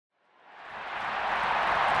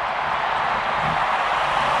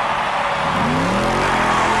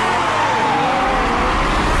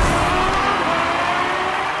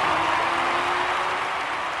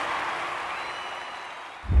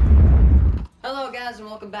guys, and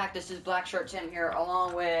welcome back. This is Blackshirttim here,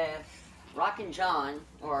 along with Rockin' John,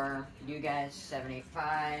 or you guys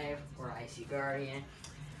 785, or Icy Guardian.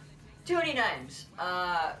 Too many names.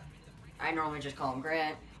 I normally just call him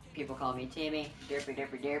Grant. People call me Timmy.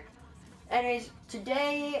 Derp. Anyways,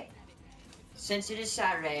 today, since it is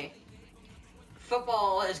Saturday,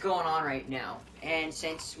 football is going on right now. And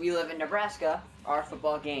since we live in Nebraska, our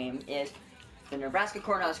football game is the Nebraska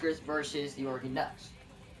Cornhuskers versus the Oregon Ducks.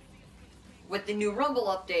 With the new Rumble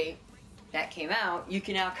update that came out, you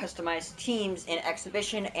can now customize teams in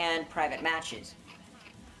exhibition and private matches.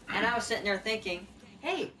 And I was sitting there thinking,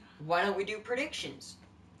 hey, why don't we do predictions?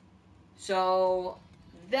 So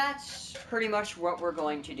that's pretty much what we're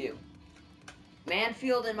going to do.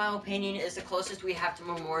 Manfield, in my opinion, is the closest we have to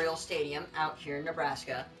Memorial Stadium out here in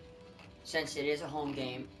Nebraska, since it is a home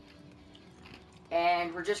game.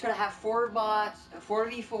 And we're just going to have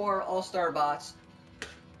 4v4 all-star bots.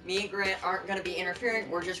 Me and Grant aren't going to be interfering,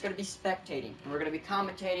 we're just going to be spectating. We're going to be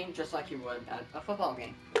commentating just like you would at a football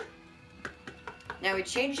game. Now, we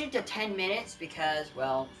changed it to 10 minutes because,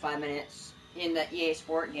 well, 5 minutes in the EA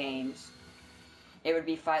Sport games, it would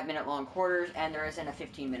be 5-minute long quarters, and there isn't a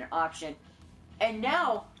 15-minute option. And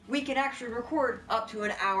now, we can actually record up to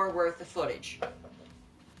an hour worth of footage.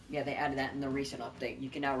 Yeah, they added that in the recent update. You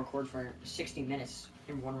can now record for 60 minutes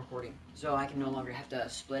in one recording. So I can no longer have to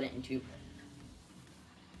split it into...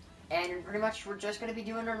 And pretty much, we're just going to be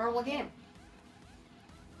doing a normal game.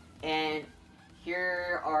 And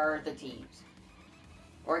here are the teams.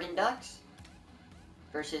 Oregon Ducks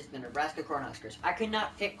versus the Nebraska Cornhuskers. I could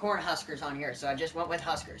not fit Cornhuskers on here, so I just went with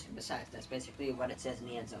Huskers. And besides, that's basically what it says in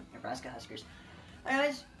the end zone. Nebraska Huskers.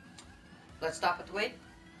 Anyways, let's stop with the wait.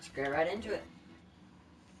 Let's get right into it.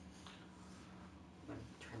 I'm going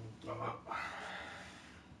to turn the game up.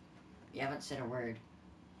 You haven't said a word.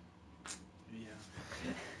 Yeah.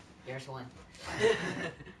 There's one.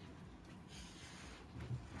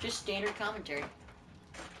 Just standard commentary.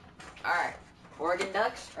 Alright. Oregon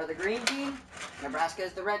Ducks are the green team. Nebraska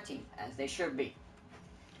is the red team, as they should be.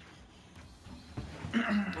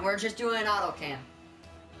 We're just doing auto cam.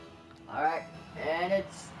 Alright. And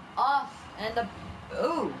it's off. And the...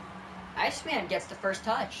 Ooh! Iceman gets the first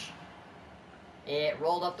touch. It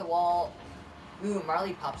rolled up the wall. Ooh,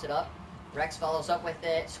 Marley pops it up. Rex follows up with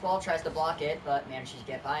it. Squall tries to block it, but manages to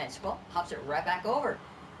get by, and Squall pops it right back over.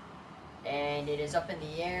 And it is up in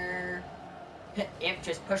the air. Imp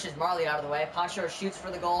just pushes Marley out of the way. Poncho shoots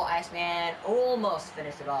for the goal. Iceman almost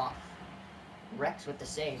finished it off. Rex with the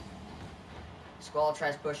save. Squall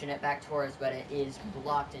tries pushing it back towards, but it is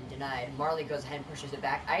blocked and denied. Marley goes ahead and pushes it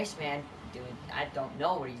back. Iceman doing, I don't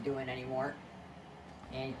know what he's doing anymore.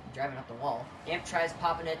 And driving up the wall. Imp tries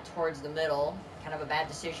popping it towards the middle. Kind of a bad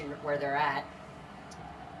decision where they're at.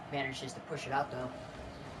 Manages to push it out, though.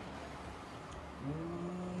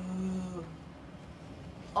 Ooh.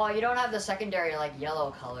 Oh, you don't have the secondary, like,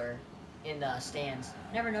 yellow color in the stands.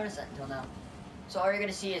 Never noticed that until now. So all you're going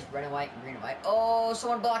to see is red and white and green and white. Oh,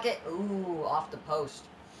 someone block it. Ooh, off the post.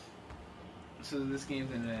 So this game's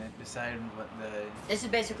going to decide what the... This is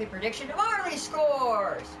basically prediction. Marley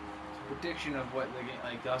scores! Prediction of what the game,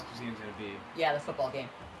 like the Oscars game's going to be. Yeah, the football game.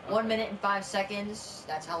 Okay. 1 minute and 5 seconds.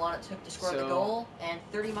 That's how long it took to score the goal, and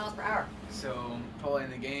 30 miles per hour. So probably in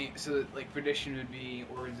the game. So like prediction would be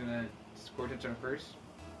Oregon's gonna score touchdown first.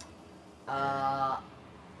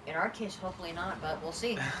 In our case, hopefully not, but we'll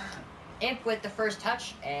see. Imp with the first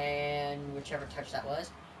touch, and whichever touch that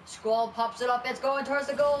was. Squall pops it up. It's going towards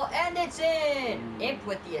the goal, and it's in. Imp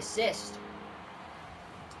with the assist.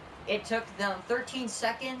 It took them 13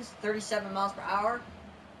 seconds, 37 miles per hour.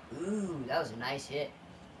 Ooh, that was a nice hit.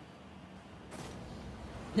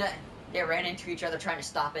 They ran into each other trying to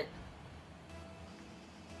stop it.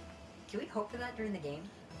 Can we hope for that during the game?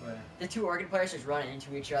 What? The two Oregon players just running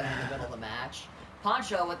into each other in the middle of the match.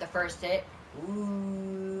 Poncho with the first hit.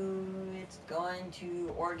 Ooh, it's going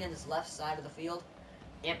to Oregon's left side of the field.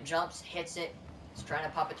 Imp jumps, hits it. He's trying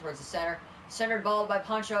to pop it towards the center. Centered ball by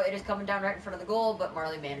Poncho. It is coming down right in front of the goal, but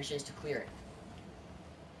Marley manages to clear it.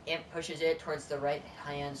 Imp pushes it towards the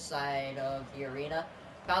right-hand side of the arena.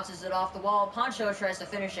 Bounces it off the wall. Poncho tries to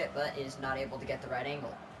finish it, but is not able to get the right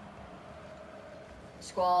angle.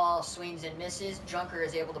 Squall swings and misses. Junker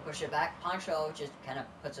is able to push it back. Poncho just kind of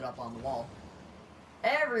puts it up on the wall.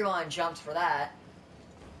 Everyone jumps for that.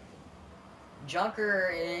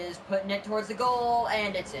 Junker is putting it towards the goal,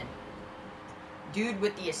 and it's in. Dude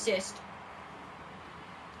with the assist.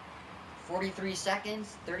 43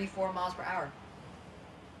 seconds, 34 miles per hour.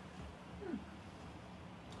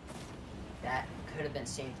 That could have been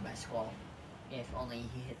saved by Squall if only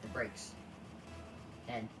he hit the brakes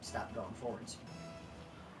and stopped going forwards.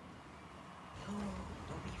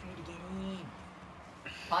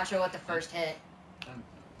 Poncho with the first hit.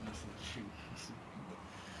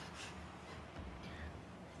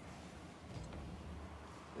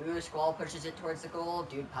 Ooh, Squall pushes it towards the goal.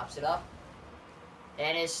 Dude pops it up.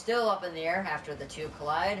 And is still up in the air after the two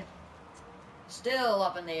collide. Still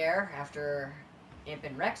up in the air after Imp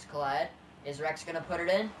and Rex collide. Is Rex going to put it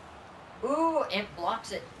in? Ooh, Imp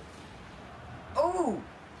blocks it. Ooh,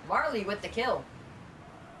 Marley with the kill.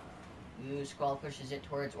 Ooh, Squall pushes it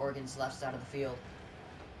towards Oregon's left side of the field.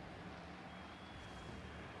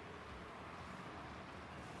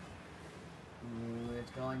 Ooh,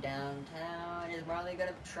 it's going downtown. Is Marley going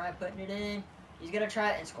to try putting it in? He's going to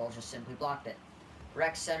try it, and Squall just simply blocked it.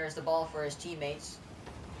 Rex centers the ball for his teammates.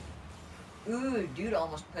 Ooh, dude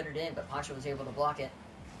almost put it in, but Poncho was able to block it.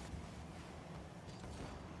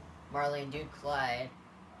 Marley and dude collide.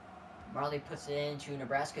 Marley puts it into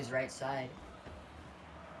Nebraska's right side.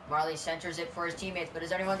 Marley centers it for his teammates, but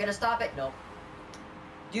is anyone going to stop it? Nope.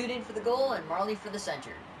 Dude in for the goal, and Marley for the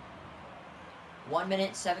center. 1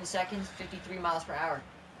 minute, 7 seconds, 53 miles per hour.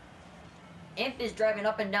 Imp is driving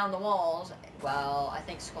up and down the walls, while I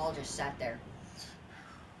think Squall just sat there.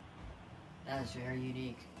 That is very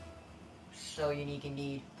unique. So unique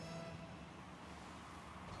indeed.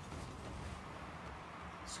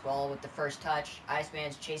 Squall with the first touch.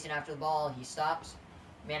 Iceman's chasing after the ball. He stops.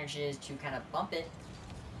 Manages to kind of bump it.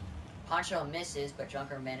 Poncho misses, but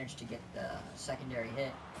Junker managed to get the secondary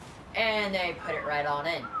hit. And they put it right on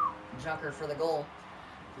in. Junker for the goal.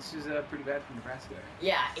 This is pretty bad for Nebraska.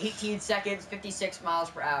 Yeah, 18 seconds, 56 miles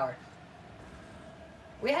per hour.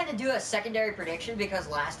 We had to do a secondary prediction because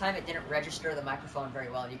last time it didn't register the microphone very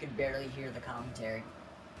well. You could barely hear the commentary.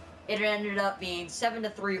 It ended up being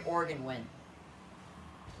 7-3 Oregon win.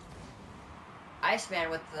 Iceman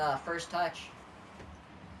with the first touch.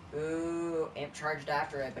 Ooh, Imp charged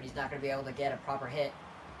after it, but he's not going to be able to get a proper hit.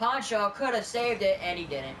 Poncho could have saved it, and he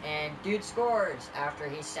didn't. And dude scores after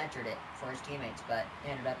he centered it for his teammates, but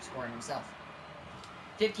ended up scoring himself.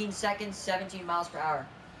 15 seconds, 17 miles per hour.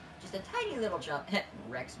 Just a tiny little jump.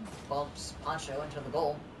 Rex bumps Poncho into the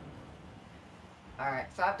goal. Alright,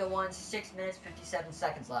 5-1, 6 minutes, 57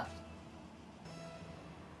 seconds left.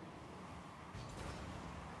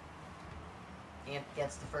 Imp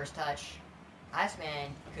gets the first touch.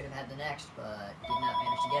 Iceman could have had the next, but did not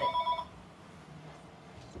manage to get it.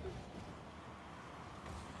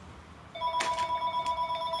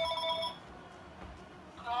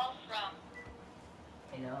 Call from.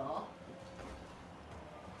 Hello?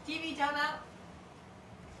 TV timeout?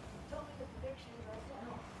 Don't make a prediction right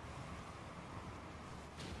now.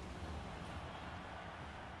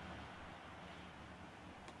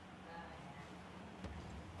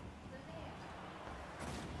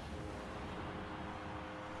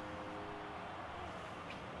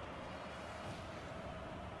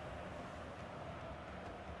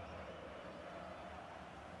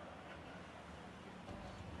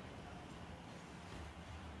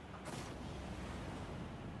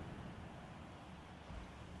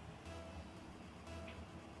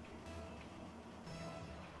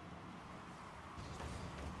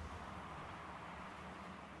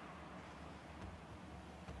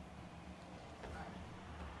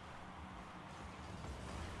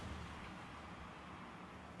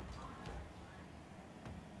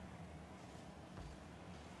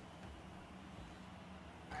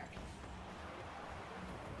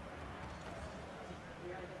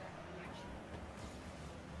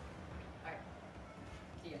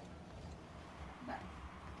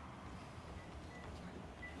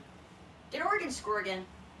 Did Oregon score again?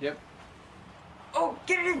 Yep. Oh,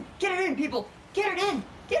 get it in, people! Get it in!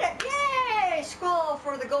 Get it! Yay! Squall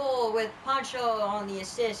for the goal with Poncho on the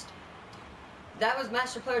assist. That was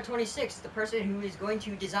Master Player 26, the person who is going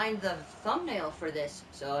to design the thumbnail for this.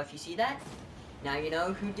 So if you see that, now you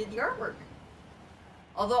know who did the artwork.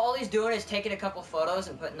 Although all he's doing is taking a couple photos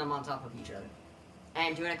and putting them on top of each other.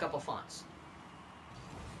 And doing a couple fonts.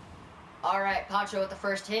 Alright, Poncho with the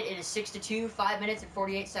first hit. It is 6-2, 5 minutes and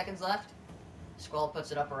 48 seconds left. Squall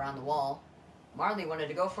puts it up around the wall. Marley wanted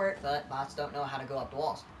to go for it, but bots don't know how to go up the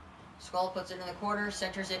walls. Squall puts it in the corner,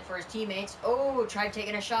 centers it for his teammates. Oh, tried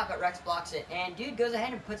taking a shot, but Rex blocks it. And dude goes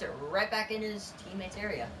ahead and puts it right back in his teammate's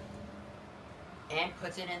area. And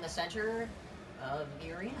puts it in the center of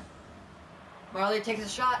the arena. Marley takes a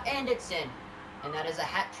shot, and it's in. And that is a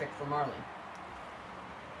hat trick for Marley.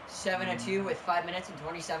 7-2 with 5 minutes and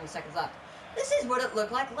 27 seconds left. This is what it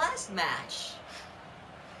looked like last match.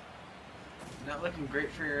 Not looking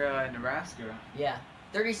great for Nebraska. Yeah.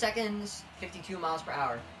 30 seconds, 52 miles per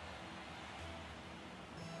hour.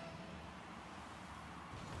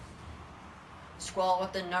 Squall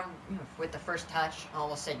with the first touch. I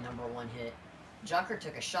almost said number one hit. Junker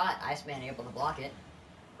took a shot. Iceman able to block it.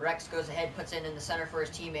 Rex goes ahead, puts it in the center for his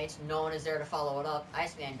teammates. No one is there to follow it up.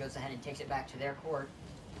 Iceman goes ahead and takes it back to their court.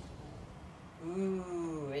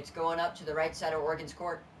 Ooh, it's going up to the right side of Oregon's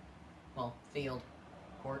court. Well, field.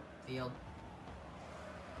 Court, field.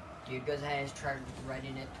 Dude goes ahead and tries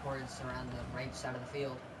writing it towards around the right side of the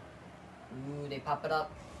field. Ooh, they pop it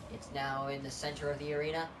up. It's now in the center of the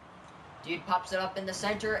arena. Dude pops it up in the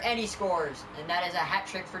center, and he scores. And that is a hat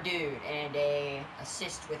trick for Dude, and a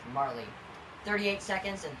assist with Marley. 38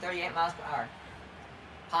 seconds and 38 miles per hour.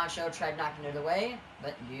 Poncho tried knocking it away,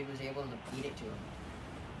 but Dude was able to beat it to him.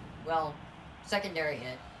 Well, secondary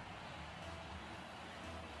hit.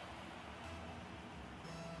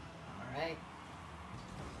 Alright.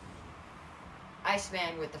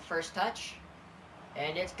 Iceman with the first touch.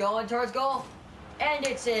 And it's going towards goal. And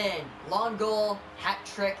it's in. Long goal, hat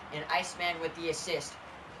trick, and Iceman with the assist.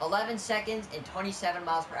 11 seconds and 27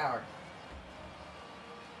 miles per hour.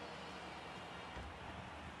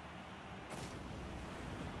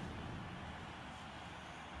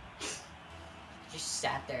 Just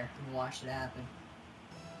sat there and watched it happen.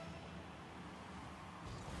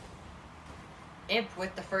 Imp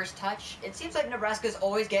with the first touch. It seems like Nebraska's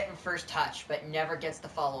always getting first touch, but never gets the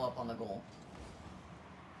follow-up on the goal.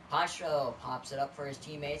 Poncho pops it up for his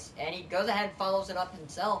teammates, and he goes ahead and follows it up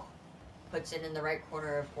himself. Puts it in the right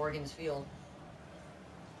corner of Oregon's field.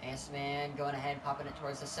 Iceman going ahead and popping it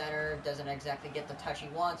towards the center. Doesn't exactly get the touch he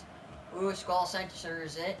wants. Ooh, Squall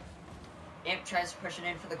centers it. Imp tries to push it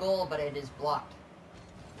in for the goal, but it is blocked.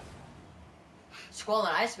 Squall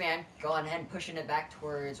and Iceman going ahead and pushing it back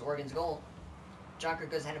towards Oregon's goal. Junker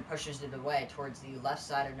goes ahead and pushes it away towards the left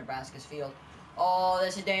side of Nebraska's field. Oh,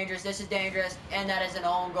 this is dangerous, and that is an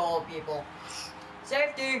own goal, people.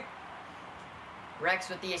 Safety! Rex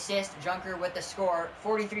with the assist, Junker with the score.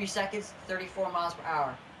 43 seconds, 34 miles per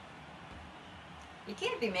hour. You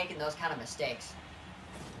can't be making those kind of mistakes.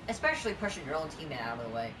 Especially pushing your own teammate out of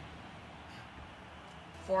the way.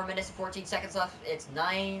 4 minutes and 14 seconds left. It's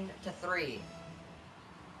 9-3.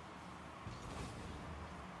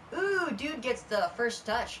 Ooh, Dude gets the first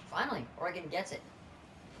touch. Finally, Oregon gets it.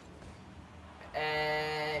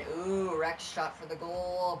 And, ooh, Rex shot for the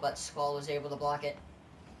goal, but Squall was able to block it.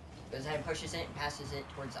 Goes ahead and pushes it, passes it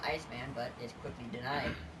towards the Iceman, but is quickly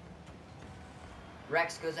denied.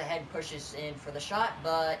 Rex goes ahead and pushes in for the shot,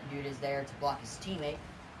 but Dude is there to block his teammate.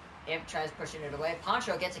 Imp tries pushing it away.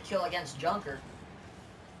 Poncho gets a kill against Junker.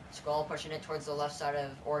 Squall pushing it towards the left side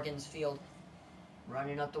of Oregon's field.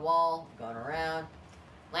 Running up the wall, going around.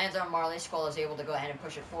 Lands on Marley. Squall is able to go ahead and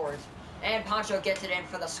push it forwards. And Poncho gets it in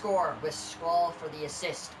for the score with Squall for the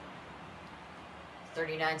assist.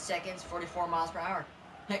 39 seconds, 44 miles per hour.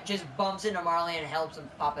 It just bumps into Marley and helps him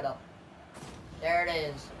pop it up. There it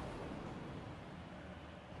is.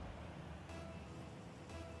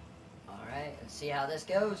 Alright, let's see how this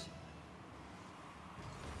goes.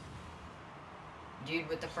 Dude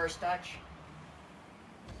with the first touch.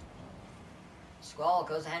 Squall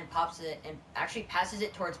goes ahead and pops it and actually passes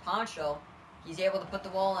it towards Poncho. He's able to put the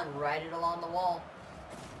ball and ride it along the wall.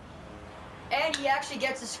 And he actually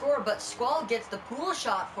gets the score, but Squall gets the pool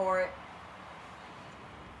shot for it.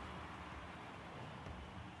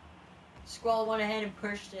 Squall went ahead and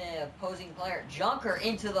pushed the opposing player, Junker,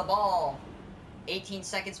 into the ball. 18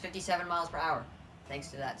 seconds, 57 miles per hour. Thanks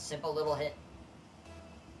to that simple little hit.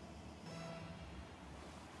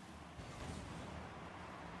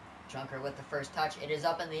 Junker with the first touch. It is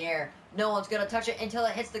up in the air. No one's going to touch it until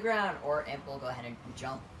it hits the ground. Or Imp will go ahead and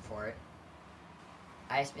jump for it.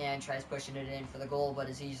 Iceman tries pushing it in for the goal, but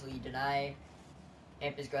is easily denied.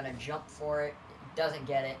 Imp is going to jump for it. Doesn't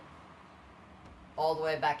get it. All the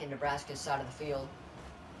way back in Nebraska's side of the field.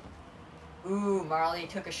 Ooh, Marley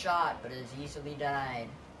took a shot, but is easily denied.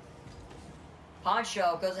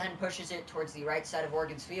 Poncho goes ahead and pushes it towards the right side of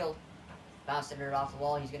Oregon's field. Bouncing it off the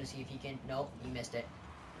wall. He's going to see if he can... Nope, he missed it.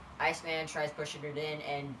 Iceman tries pushing it in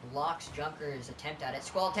and blocks Junker's attempt at it.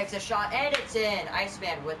 Squall takes a shot, and it's in!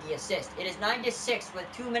 Iceman with the assist. It is 9-6 with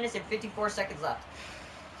 2 minutes and 54 seconds left.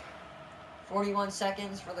 41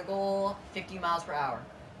 seconds for the goal, 50 miles per hour.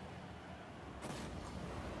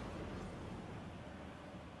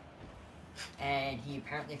 And he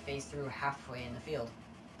apparently phased through halfway in the field.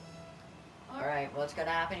 Alright, what's going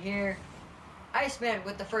to happen here? Iceman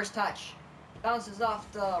with the first touch. Bounces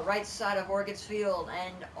off the right side of Oregon's field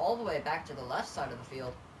and all the way back to the left side of the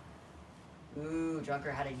field. Ooh,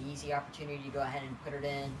 Junker had an easy opportunity to go ahead and put it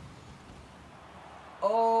in.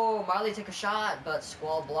 Oh, Marley took a shot, but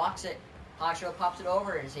Squall blocks it. Poncho pops it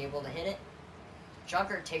over and is able to hit it.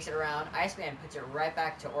 Junker takes it around. Iceman puts it right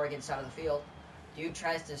back to Oregon's side of the field. Dude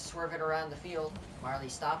tries to swerve it around the field. Marley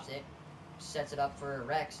stops it. sets it up for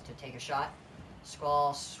Rex to take a shot.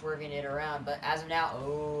 Squall swerving it around, but as of now,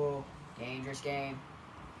 oh, dangerous game.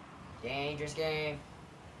 Dangerous game.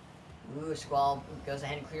 Ooh, Squall goes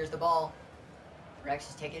ahead and clears the ball. Rex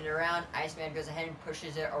is taking it around. Iceman goes ahead and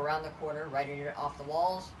pushes it around the corner, righting it off the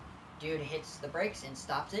walls. Dude hits the brakes and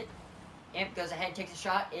stops it. Imp goes ahead and takes a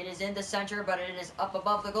shot. It is in the center, but it is up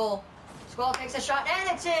above the goal. Squall takes a shot, and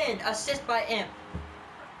it's in! Assist by Imp.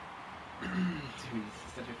 Dude,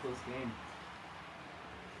 it's such a close game.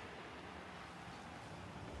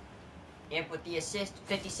 Imp with the assist,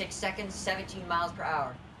 56 seconds, 17 miles per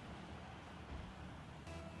hour.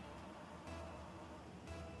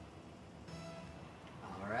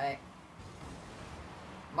 Alright.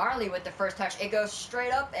 Marley with the first touch. It goes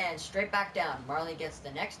straight up and straight back down. Marley gets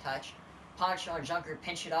the next touch. Poncho and Junker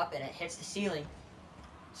pinch it up and it hits the ceiling.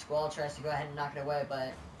 Squall tries to go ahead and knock it away,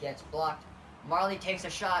 but gets blocked. Marley takes a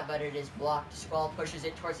shot, but it is blocked. Squall pushes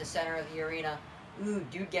it towards the center of the arena. Ooh,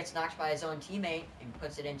 dude gets knocked by his own teammate and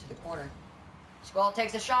puts it into the corner. Squall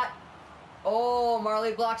takes a shot. Oh,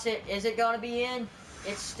 Marley blocks it. Is it going to be in?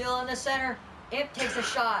 It's still in the center. Imp takes a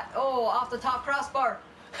shot. Oh, off the top crossbar.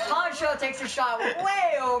 Poncho takes a shot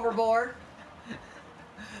way overboard.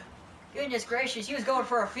 Goodness gracious, he was going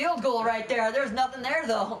for a field goal right there. There's nothing there,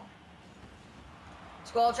 though.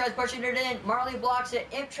 Squall tries pushing it in. Marley blocks it.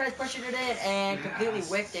 Imp tries pushing it in and completely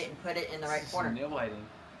whipped it and put it in the right corner. Nail-biting.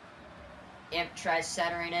 Imp tries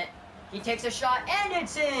centering it. He takes a shot, and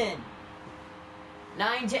it's in!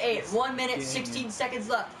 9-8. 1 minute, 16 seconds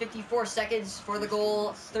left. 54 seconds for the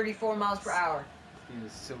goal. 34 miles per hour. It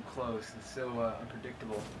was so close and so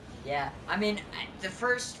unpredictable. Yeah, I mean, the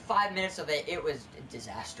first 5 minutes of it, it was a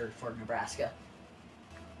disaster for Nebraska.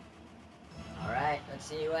 Alright, let's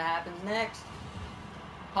see what happens next.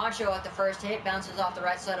 Poncho at the first hit, bounces off the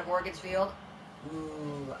right side of Oregon's field.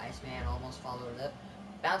 Ooh, Iceman almost followed it up.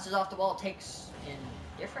 Bounces off the wall, takes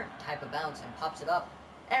a different type of bounce and pops it up.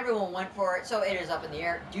 Everyone went for it, so it is up in the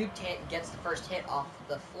air. Dude gets the first hit off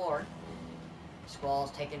the floor.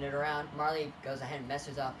 Squall's taking it around. Marley goes ahead and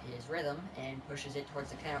messes up his rhythm and pushes it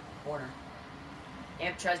towards the corner.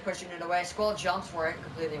 Imp tries pushing it away. Squall jumps for it,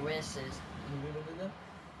 completely misses.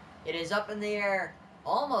 It is up in the air,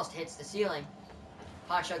 almost hits the ceiling.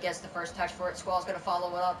 Poncho gets the first touch for it. Squall's going to follow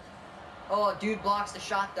it up. Oh, dude blocks the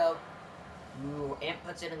shot, though. Ooh, Imp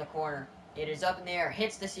puts it in the corner. It is up in the air,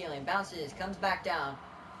 hits the ceiling, bounces, comes back down.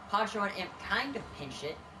 Poncho and Imp kind of pinch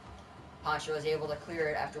it. Poncho is able to clear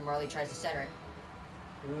it after Marley tries to center it.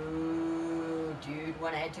 Ooh, dude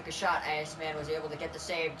went ahead, took a shot. Iceman was able to get the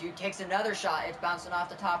save. Dude takes another shot. It's bouncing off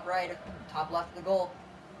the top right, top left of the goal.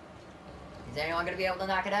 Is anyone going to be able to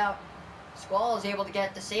knock it out? Squall is able to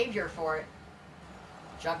get the savior for it.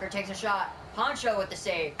 Junker takes a shot. Poncho with the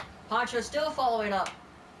save. Poncho still following up.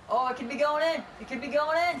 Oh, it could be going in. It could be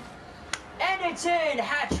going in. And it's in!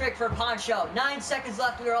 Hat trick for Poncho. 9 seconds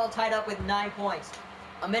left. We are all tied up with 9 points.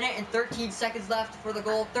 1 minute and 13 seconds left for the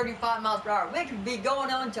goal. 35 miles per hour. We could be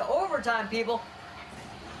going on to overtime, people.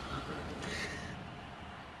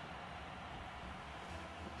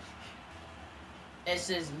 This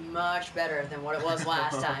is much better than what it was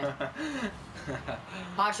last time.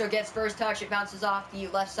 Poncho gets first touch. It bounces off the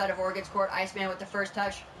left side of Oregon's court. Iceman with the first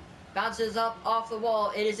touch. Bounces up off the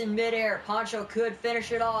wall. It is in midair. Poncho could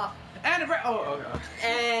finish it off. And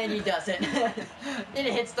And he doesn't. It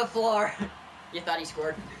hits the floor. You thought he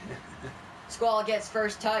scored. Squall gets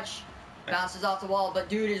first touch. Bounces off the wall, but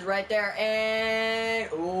dude is right there. And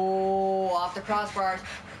ooh, off the crossbars.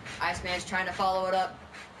 Iceman's trying to follow it up.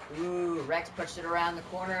 Ooh, Rex pushed it around the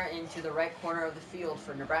corner into the right corner of the field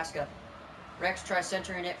for Nebraska. Rex tries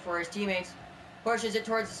centering it for his teammates. Pushes it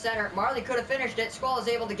towards the center. Marley could have finished it. Squall is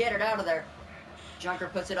able to get it out of there. Junker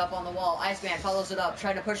puts it up on the wall. Iceman follows it up,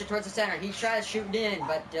 trying to push it towards the center. He tries shooting in,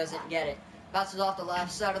 but doesn't get it. Bounces off the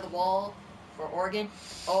left side of the wall for Oregon.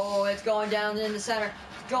 Oh, it's going down in the center.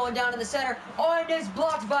 It's going down in the center. Oh, and it's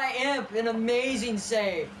blocked by Imp. An amazing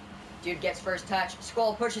save. Dude gets first touch.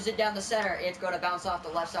 Squall pushes it down the center. It's going to bounce off the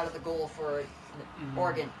left side of the goal for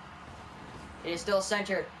Oregon. It is still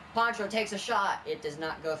centered. Poncho takes a shot. It does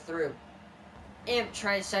not go through. Imp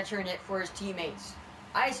tries centering it for his teammates.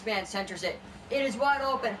 Iceman centers it. It is wide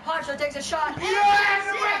open. Poncho takes a shot.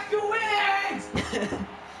 Yes! Nebraska wins!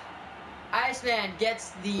 Iceman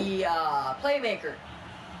gets the playmaker.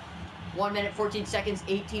 1 minute, 14 seconds,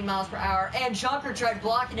 18 miles per hour. And Junker tried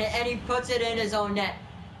blocking it, and he puts it in his own net.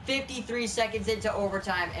 53 seconds into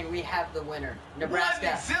overtime, and we have the winner. Nebraska.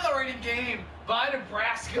 What an exhilarating game by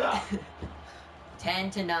Nebraska.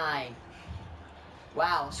 10-9.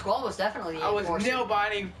 Wow, Squall was definitely the I was enforcer.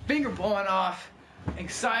 nail-biting, finger blowing off.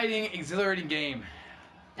 Exciting, exhilarating game.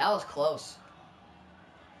 That was close.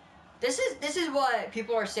 This is what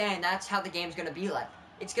people are saying. That's how the game's going to be like.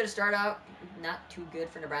 It's going to start out not too good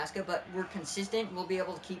for Nebraska, but we're consistent. We'll be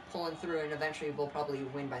able to keep pulling through, and eventually we'll probably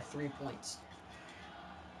win by 3 points.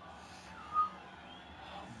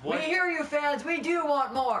 What? We hear you, fans. We do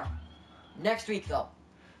want more. Next week, though.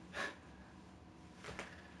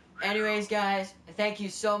 Anyways, guys, thank you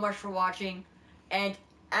so much for watching. And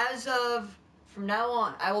as of from now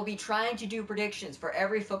on, I will be trying to do predictions for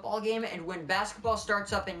every football game. And when basketball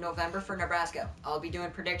starts up in November for Nebraska, I'll be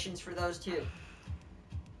doing predictions for those too.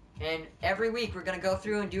 And every week, we're going to go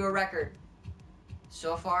through and do a record.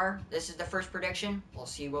 So far, this is the first prediction. We'll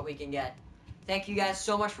see what we can get. Thank you guys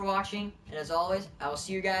so much for watching. And as always, I will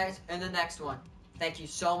see you guys in the next one. Thank you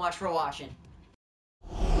so much for watching.